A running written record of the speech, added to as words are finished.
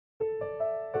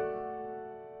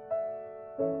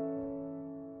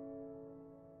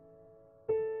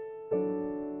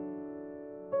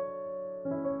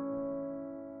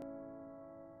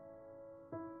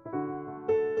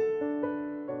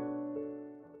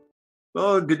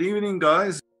Well, good evening,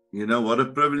 guys. What a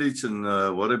privilege and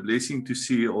what a blessing to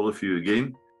see all of you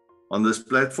again on this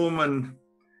platform. And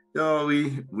yeah,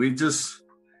 we just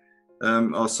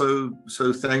are so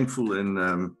thankful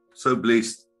and so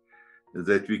blessed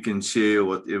that we can share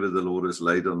whatever the Lord has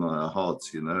laid on our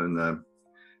hearts. And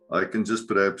I can just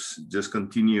perhaps just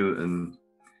continue and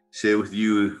share with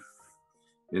you.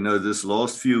 This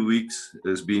last few weeks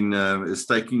has been is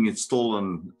taking its toll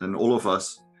on all of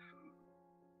us.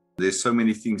 There's so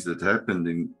many things that happened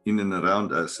in and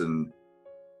around us, and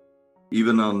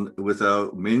even with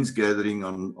our men's gathering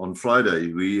on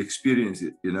Friday, we experienced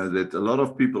it. That a lot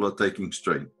of people are taking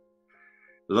strain.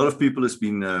 A lot of people has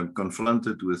been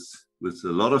confronted with a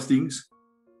lot of things.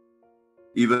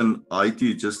 Even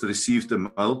IT just received a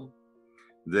mail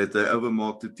that they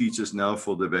overmarked the teachers now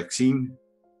for the vaccine,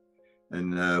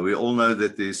 and we all know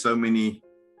that there's so many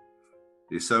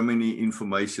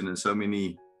information and so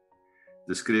many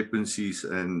discrepancies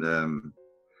and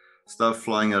stuff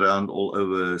flying around all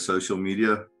over social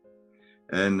media,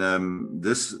 and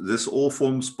this all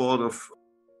forms part of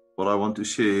what I want to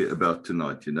share about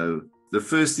tonight. The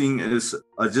first thing is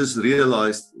I just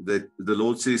realized that the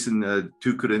Lord says in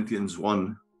 2 Corinthians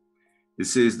 1, it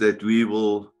says that we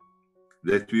will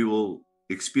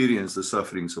experience the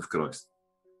sufferings of Christ.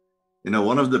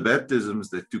 One of the baptisms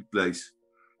that took place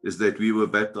is that we were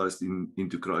baptized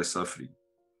into Christ's suffering.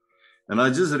 And I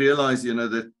just realized,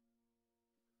 that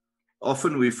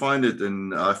often we find it,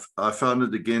 and I found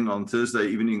it again on Thursday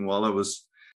evening while I was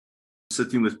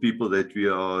sitting with people that we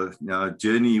are now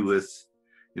journey with,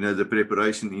 the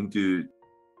preparation into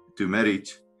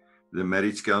marriage, the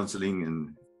marriage counseling.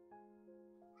 And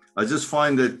I just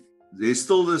find that there's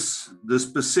still this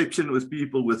perception with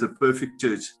people with a perfect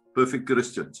church, perfect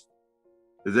Christians,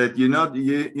 that you're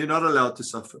not allowed to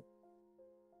suffer.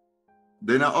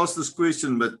 Then I asked this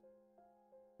question, but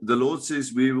the Lord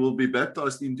says we will be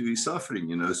baptized into his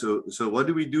suffering, so what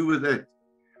do we do with that?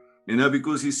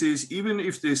 Because he says, even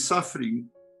if there's suffering,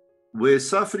 where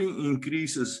suffering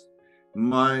increases,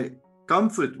 my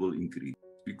comfort will increase.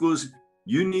 Because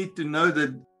you need to know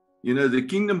that, the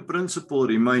kingdom principle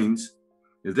remains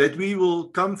that we will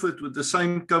comfort with the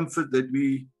same comfort that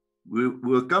we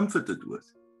were comforted with.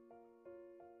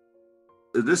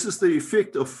 This is the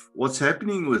effect of what's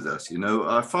happening with us.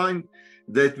 I find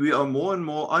that we are more and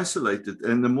more isolated,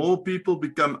 and the more people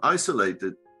become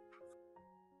isolated,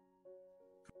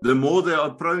 the more they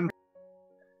are prone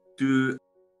to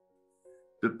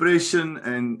depression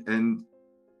and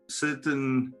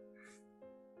certain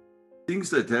things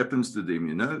that happens to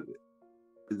them.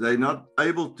 They're not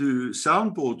able to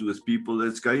soundboard with people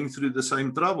that's going through the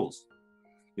same troubles.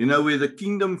 Where the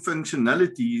kingdom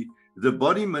functionality, the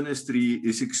body ministry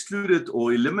is excluded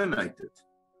or eliminated.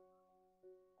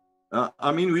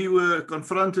 We were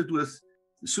confronted with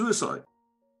suicide.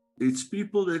 It's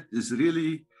people that is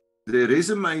really, their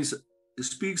resumes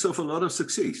speaks of a lot of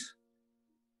success.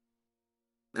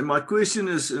 And my question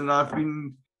is, and I've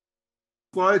been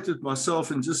quiet with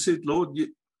myself and just said, Lord,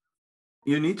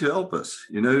 you need to help us.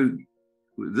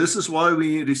 This is why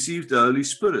we received the Holy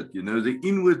Spirit, the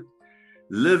inward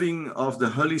living of the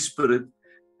Holy Spirit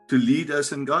to lead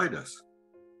us and guide us.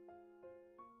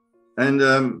 And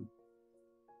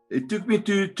it took me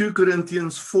to 2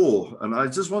 Corinthians 4, and I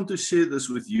just want to share this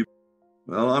with you.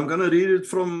 Well, I'm going to read it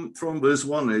from verse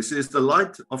 1. It says, the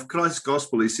light of Christ's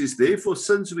gospel. It says, therefore,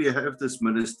 since we have this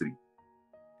ministry,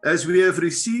 as we have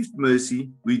received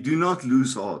mercy, we do not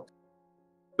lose heart,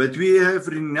 but we have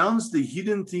renounced the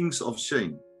hidden things of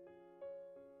shame,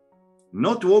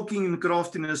 not walking in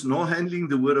craftiness, nor handling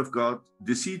the word of God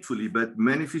deceitfully, but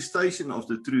manifestation of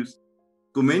the truth,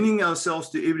 commending ourselves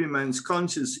to every man's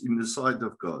conscience in the sight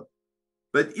of God.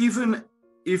 But even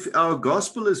if our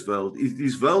gospel is veiled, it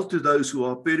is veiled to those who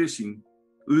are perishing,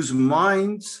 whose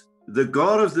minds the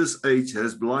God of this age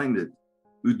has blinded,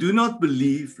 who do not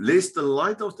believe, lest the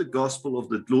light of the gospel of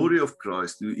the glory of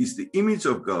Christ, who is the image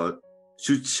of God,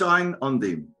 should shine on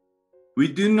them. We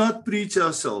do not preach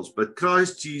ourselves, but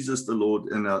Christ Jesus the Lord,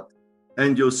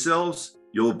 and yourselves,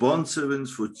 your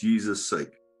bondservants for Jesus'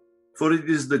 sake. For it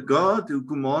is the God who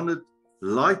commanded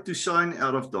light to shine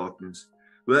out of darkness,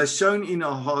 who has shown in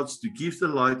our hearts to give the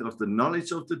light of the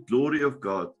knowledge of the glory of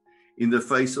God in the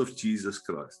face of Jesus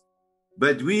Christ.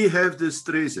 But we have this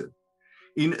treasure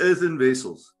in earthen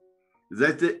vessels,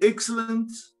 that the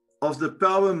excellence of the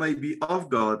power may be of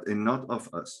God and not of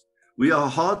us. We are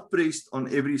hard pressed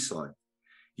on every side,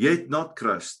 yet not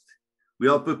crushed. We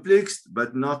are perplexed,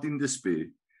 but not in despair,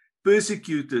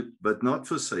 persecuted, but not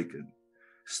forsaken,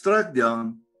 struck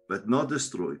down, but not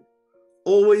destroyed,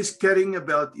 always carrying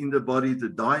about in the body the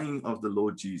dying of the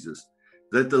Lord Jesus,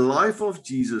 that the life of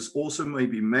Jesus also may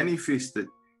be manifested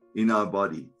in our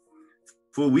body.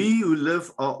 For we who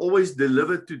live are always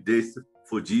delivered to death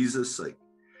for Jesus' sake,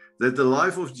 that the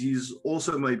life of Jesus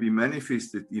also may be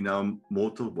manifested in our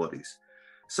mortal bodies.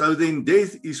 So then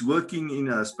death is working in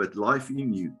us, but life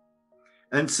in you.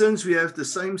 And since we have the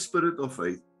same spirit of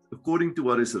faith, according to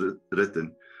what is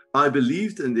written, I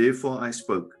believed and therefore I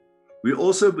spoke. We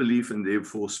also believe and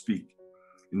therefore speak,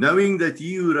 knowing that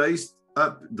he who raised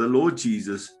up the Lord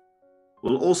Jesus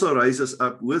will also raise us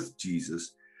up with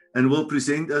Jesus and will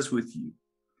present us with you.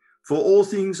 For all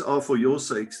things are for your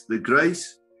sakes. The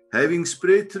grace, having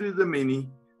spread through the many,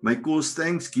 may cause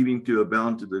thanksgiving to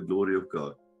abound to the glory of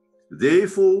God.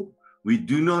 Therefore, we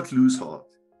do not lose heart.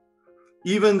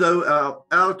 Even though our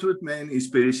outward man is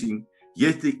perishing,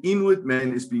 yet the inward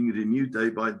man is being renewed day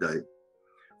by day.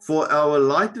 For our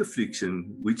light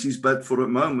affliction, which is but for a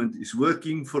moment, is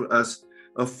working for us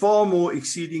a far more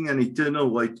exceeding and eternal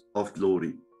weight of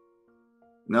glory.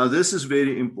 Now, this is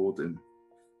very important.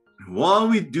 While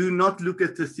we do not look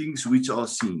at the things which are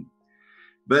seen,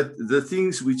 but the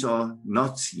things which are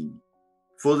not seen.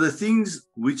 For the things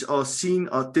which are seen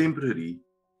are temporary,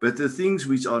 but the things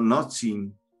which are not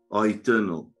seen are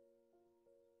eternal.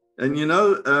 And you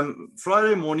know,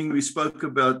 Friday morning we spoke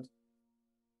about,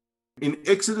 in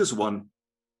Exodus 1,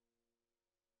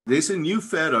 there's a new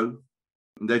Pharaoh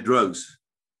that rose.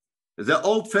 The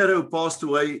old Pharaoh passed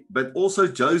away, but also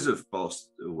Joseph passed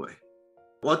away.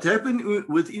 What happened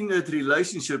within that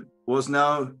relationship was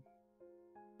now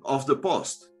of the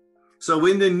past. So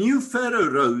when the new Pharaoh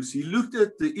rose, he looked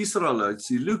at the Israelites,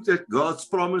 he looked at God's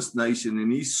promised nation,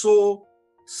 and he saw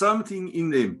something in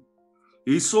them.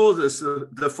 He saw this,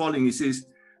 the following. He says,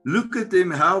 look at them,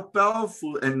 how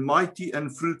powerful and mighty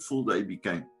and fruitful they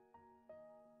became.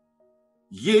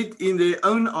 Yet in their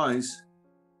own eyes,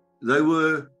 they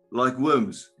were like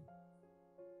worms.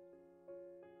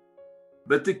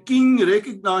 But the king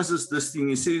recognizes this thing.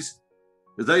 He says,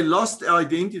 they lost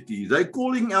identity. They're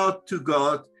calling out to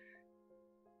God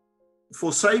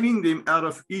for saving them out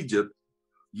of Egypt.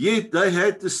 Yet they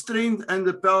had the strength and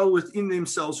the power within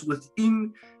themselves,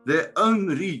 within their own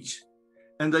reach,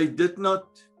 and they did not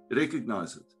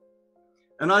recognize it.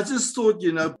 And I just thought,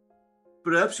 you know,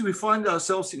 perhaps we find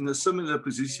ourselves in a similar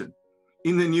position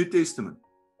in the New Testament.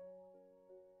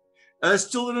 As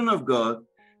children of God,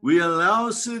 we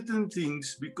allow certain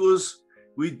things because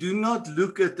we do not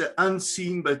look at the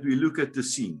unseen, but we look at the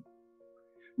seen.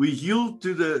 We yield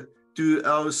to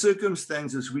our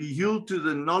circumstances, we yield to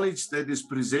the knowledge that is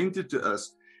presented to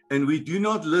us, and we do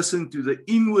not listen to the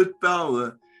inward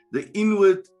power, the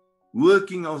inward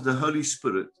working of the Holy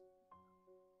Spirit.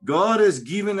 God has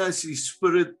given us His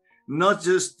Spirit not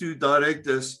just to direct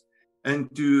us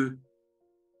and to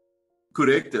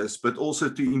correct us, but also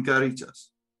to encourage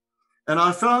us. And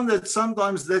I found that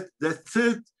sometimes that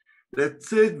third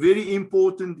very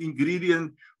important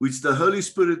ingredient which the Holy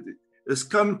Spirit has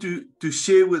come to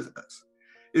share with us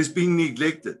is being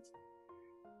neglected.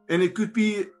 And it could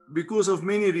be because of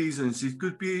many reasons. It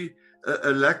could be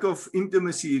a lack of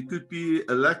intimacy. It could be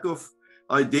a lack of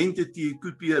identity. It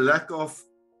could be a lack of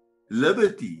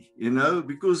liberty, you know,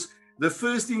 because the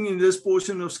first thing in this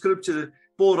portion of scripture,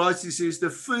 Paul writes, he says, the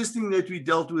first thing that we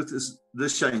dealt with is the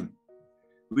shame.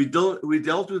 We dealt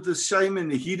with the shame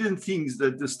and the hidden things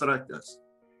that distract us.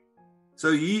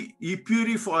 So he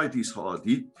purified his heart.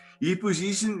 He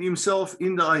positioned himself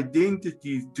in the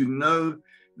identity to know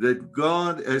that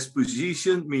God has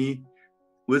positioned me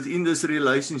within this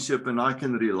relationship and I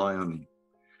can rely on Him.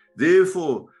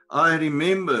 Therefore, I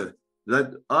remember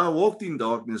that I walked in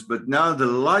darkness, but now the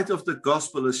light of the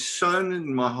gospel is shone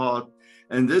in my heart,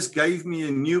 and this gave me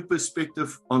a new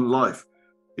perspective on life.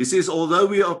 He says, although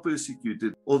we are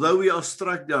persecuted, although we are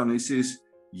struck down, he says,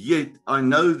 yet I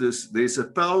know this, there's a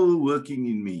power working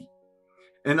in me.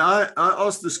 And I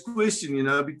asked this question, you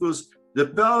know, because the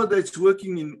power that's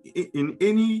working in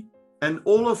any and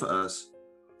all of us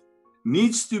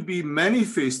needs to be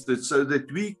manifested so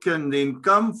that we can then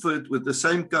comfort with the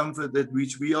same comfort that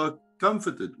which we are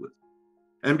comforted with.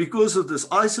 And because of this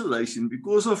isolation,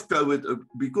 because of COVID,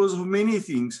 because of many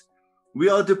things, we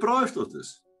are deprived of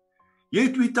this.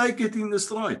 Yet we take it in the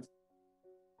stride.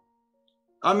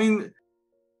 I mean,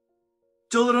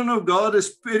 children of God is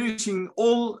perishing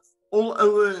all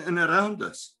over and around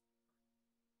us.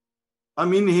 I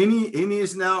mean, Henny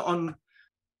is now on,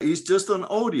 he's just on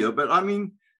audio, but I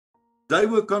mean, they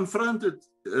were confronted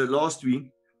last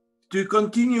week to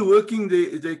continue working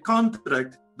their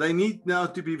contract. They need now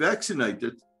to be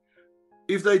vaccinated.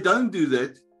 If they don't do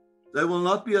that, they will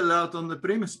not be allowed on the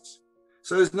premises.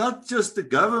 So it's not just the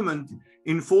government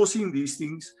enforcing these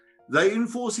things, they're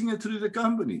enforcing it through the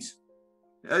companies.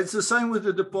 It's the same with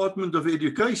the Department of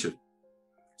Education.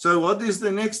 So what is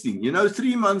the next thing?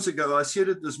 3 months ago, I said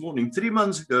it this morning, 3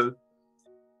 months ago,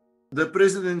 the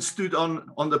president stood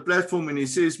on the platform and he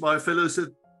says, my fellow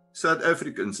South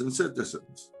Africans and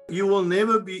citizens, you will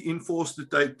never be enforced to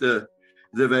take the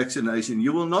vaccination.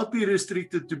 You will not be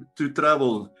restricted to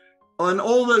travel. And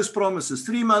all those promises,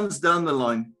 3 months down the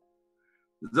line,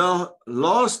 the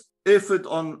last effort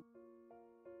on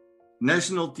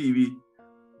national TV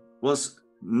was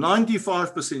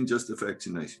 95% just the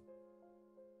vaccination.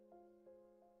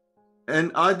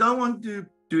 And I don't want to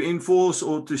enforce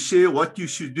or to share what you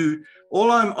should do.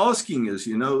 All I'm asking is,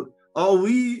 are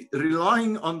we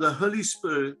relying on the Holy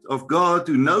Spirit of God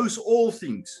who knows all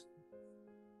things?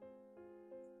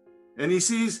 And he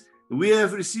says, we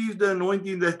have received the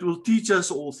anointing that will teach us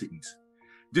all things.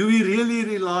 Do we really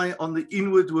rely on the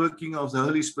inward working of the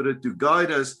Holy Spirit to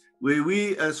guide us, where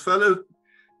we as fellow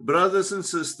brothers and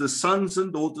sisters, sons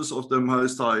and daughters of the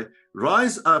Most High,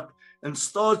 rise up and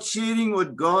start sharing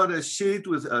what God has shared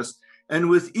with us? And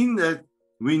within that,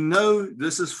 we know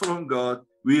this is from God.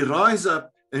 We rise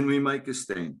up and we make a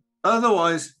stand.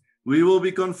 Otherwise, we will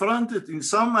be confronted in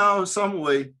somehow, some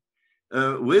way,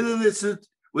 whether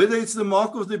it's the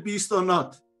mark of the beast or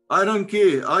not. I don't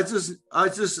care. I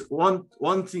just want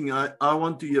one thing. I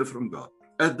want to hear from God.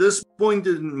 At this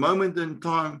moment in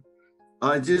time,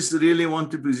 I just really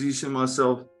want to position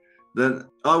myself that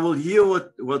I will hear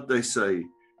what they say.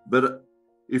 But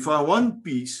if I want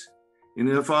peace, and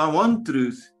if I want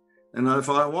truth, and if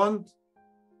I want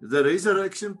the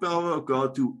resurrection power of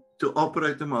God to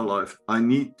operate in my life, I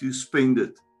need to spend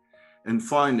it and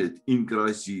find it in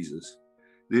Christ Jesus.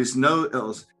 There's no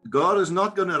else. God is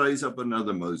not going to raise up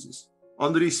another Moses.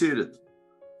 Andre said it.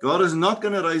 God is not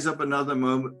going to raise up another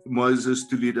Moses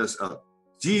to lead us out.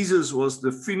 Jesus was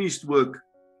the finished work.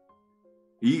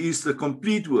 He is the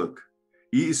complete work.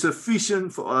 He is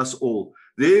sufficient for us all.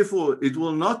 Therefore, it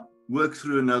will not work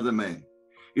through another man.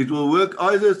 It will work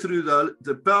either through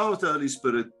the power of the Holy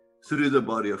Spirit, through the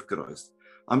body of Christ.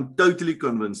 I'm totally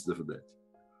convinced of that.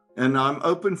 And I'm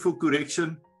open for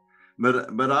correction,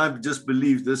 but I just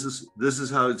believe this is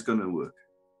how it's going to work.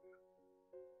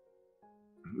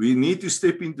 We need to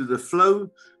step into the flow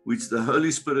which the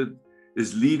Holy Spirit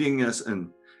is leading us in.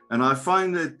 And I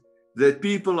find that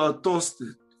people are tossed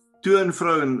to and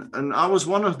fro, and I was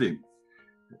one of them.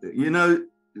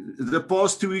 The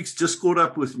past 2 weeks just caught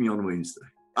up with me on Wednesday.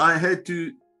 I had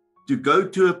to go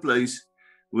to a place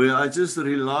where I just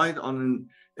relied on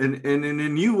in a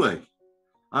new way.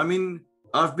 I mean,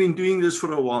 I've been doing this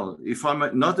for a while. If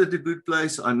I'm not at a good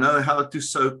place, I know how to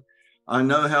soak. I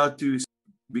know how to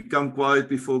become quiet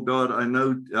before God. I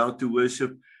know how to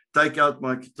worship, take out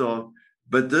my guitar.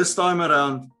 But this time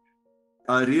around,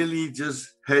 I really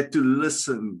just had to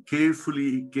listen,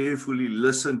 carefully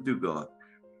listen to God,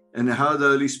 and how the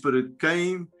Holy Spirit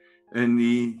came and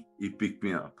He picked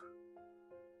me up.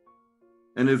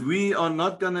 And if we are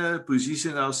not going to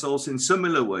position ourselves in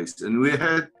similar ways, and we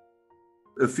had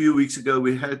a few weeks ago,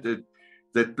 we had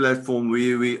that platform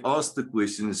where we asked the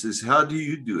questions, is how do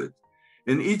you do it?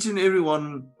 And each and every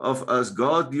one of us,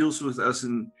 God deals with us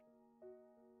in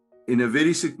a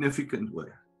very significant way,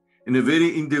 in a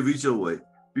very individual way,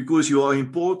 because you are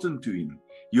important to Him.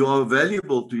 You are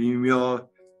valuable to Him.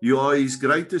 You are His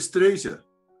greatest treasure.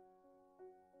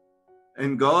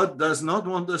 And God does not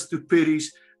want us to perish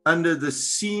under the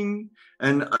sin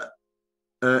and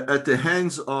at the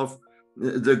hands of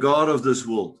the God of this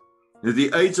world,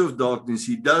 the age of darkness.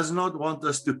 He does not want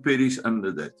us to perish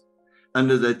under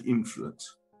that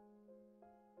influence.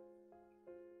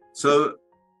 So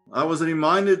I was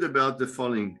reminded about the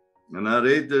following, and I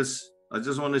read this. I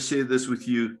just want to share this with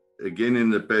you again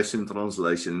in the Passion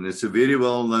Translation. And it's a very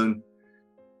well-known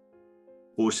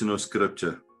portion of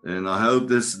Scripture. And I hope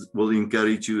this will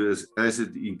encourage you as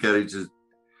it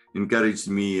encouraged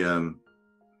me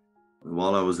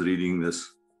while I was reading this.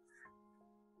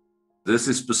 This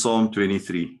is Psalm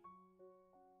 23.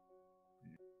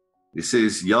 It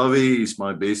says, Yahweh is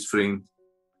my best friend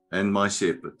and my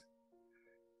shepherd.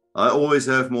 I always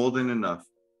have more than enough.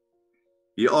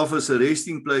 He offers a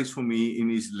resting place for me in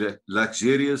His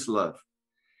luxurious love.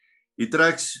 He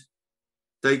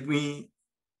take me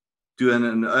to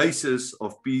an oasis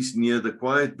of peace near the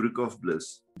quiet brook of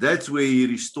bliss. That's where He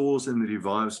restores and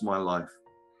revives my life.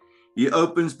 He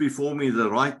opens before me the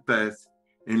right path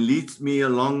and leads me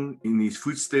along in His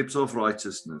footsteps of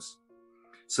righteousness,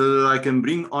 so that I can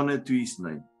bring honor to His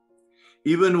name.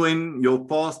 Even when your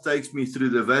path takes me through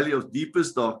the valley of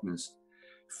deepest darkness,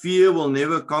 fear will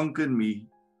never conquer me,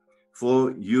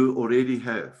 for you already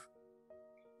have.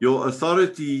 Your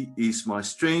authority is my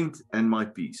strength and my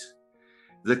peace.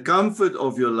 The comfort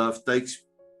of your love takes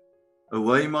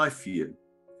away my fear.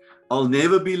 I'll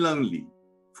never be lonely,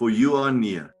 for you are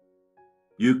near.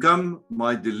 You come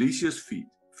my delicious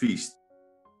feast.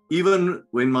 Even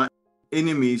when my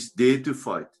enemies dare to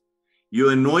fight, you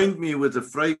anoint me with the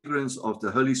fragrance of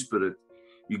the Holy Spirit.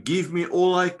 You give me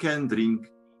all I can drink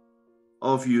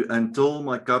of you until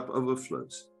my cup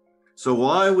overflows. So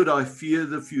why would I fear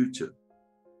the future?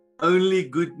 Only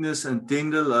goodness and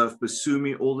tender love pursue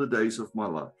me all the days of my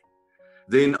life.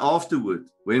 Then afterward,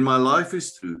 when my life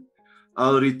is through,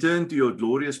 I'll return to your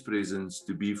glorious presence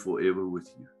to be forever with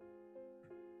you.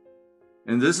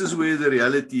 And this is where the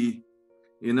reality,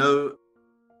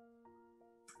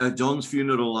 at John's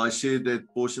funeral, I shared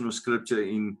that portion of scripture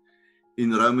in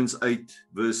Romans 8,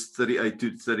 verse 38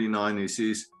 to 39. It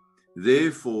says,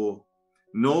 therefore,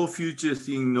 no future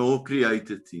thing, nor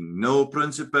created thing, no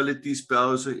principalities,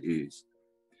 powers, or heirs,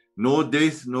 nor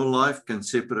death, nor life can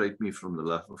separate me from the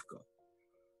love of God.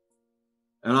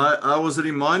 And I was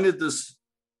reminded this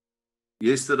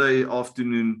yesterday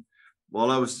afternoon while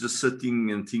I was just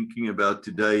sitting and thinking about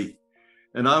today.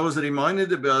 And I was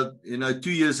reminded about,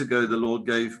 2 years ago, the Lord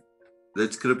gave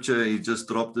that scripture. He just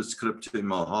dropped the scripture in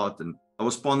my heart. And I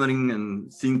was pondering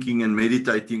and thinking and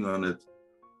meditating on it.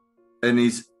 And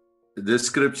the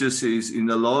scripture says, in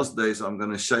the last days, I'm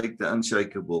going to shake the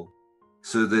unshakable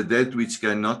so that which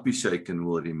cannot be shaken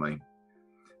will remain.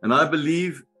 And I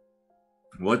believe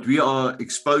what we are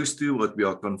exposed to, what we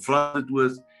are confronted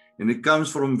with, and it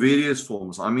comes from various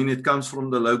forms. It comes from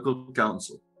the local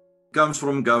council. It comes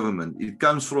from government. It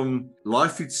comes from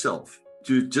life itself.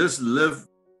 To just live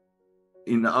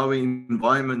in our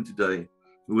environment today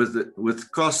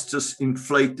with costs just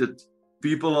inflated,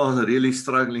 people are really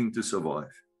struggling to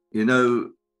survive.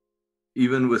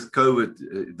 Even with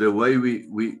COVID, the way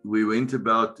we went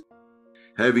about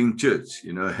having church,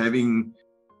 having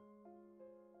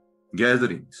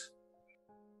gatherings,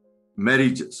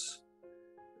 marriages,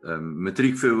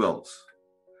 matric farewells,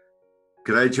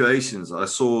 graduations. I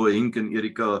saw Henk and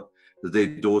Erika, their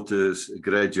daughter's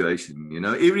graduation.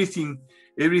 Everything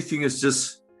is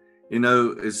just,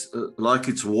 it's like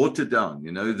it's watered down.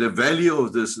 The value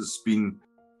of this has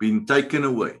been taken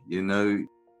away.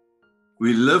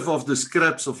 We live off the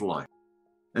scraps of life,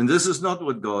 and this is not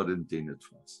what God intended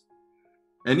for us.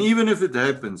 And even if it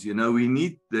happens, we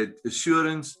need that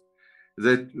assurance,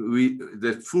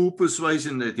 that full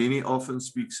persuasion that Henny often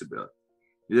speaks about,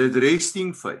 that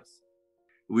resting faith,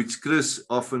 which Chris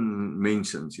often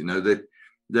mentions,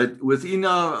 that within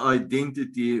our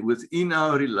identity, within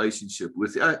our relationship,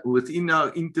 within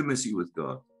our intimacy with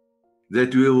God,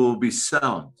 that we will be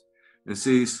sound. And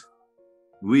says,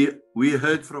 we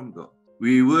heard from God.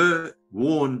 We were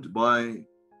warned by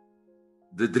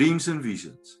the dreams and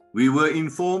visions. We were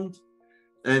informed,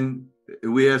 and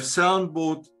we have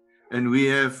soundboard, and we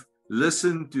have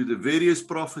listened to the various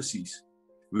prophecies.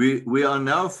 We are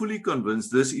now fully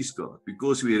convinced this is God,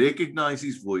 because we recognize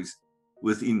His voice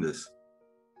within this.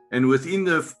 And within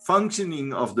the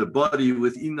functioning of the body,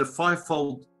 within the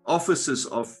fivefold offices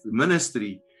of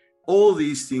ministry, all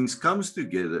these things comes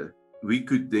together. We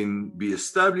could then be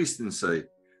established and say,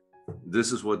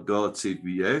 this is what God said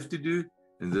we have to do,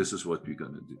 and this is what we're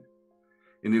going to do.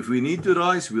 And if we need to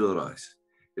rise, we'll rise.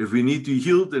 If we need to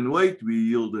yield and wait, we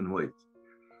yield and wait.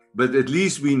 But at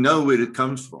least we know where it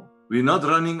comes from. We're not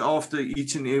running after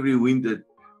each and every wind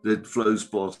that flows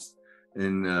past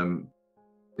and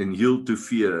yield to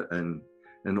fear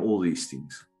and all these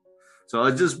things. So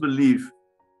I just believe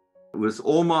with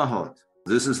all my heart,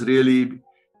 this is really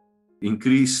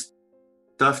increased.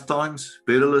 Tough times,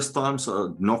 perilous times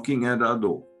are knocking at our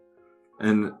door.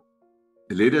 And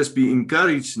let us be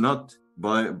encouraged not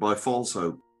by false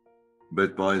hope,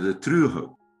 but by the true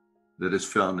hope that is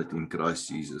founded in Christ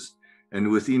Jesus and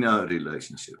within our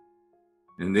relationship.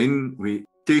 And then we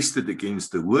test it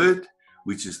against the Word,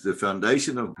 which is the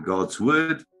foundation of God's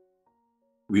Word.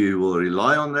 We will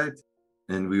rely on that,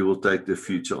 and we will take the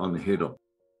future on head on.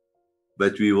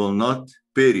 But we will not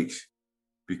perish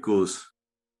because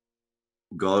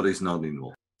God is not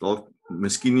involved. Dalk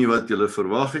miskien nie wat julle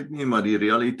verwag het nie, maar die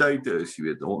realiteit is,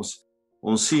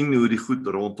 ons sien hoe die goed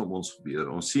rondom ons gebeur.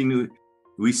 Ons sien hoe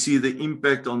we see the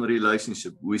impact on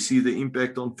relationship. We see the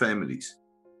impact on families.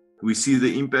 We see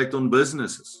the impact on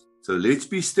businesses. So let's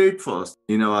be steadfast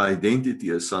in our identity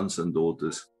as sons and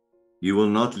daughters. He will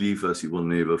not leave us. He will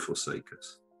never forsake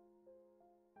us.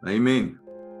 Amen.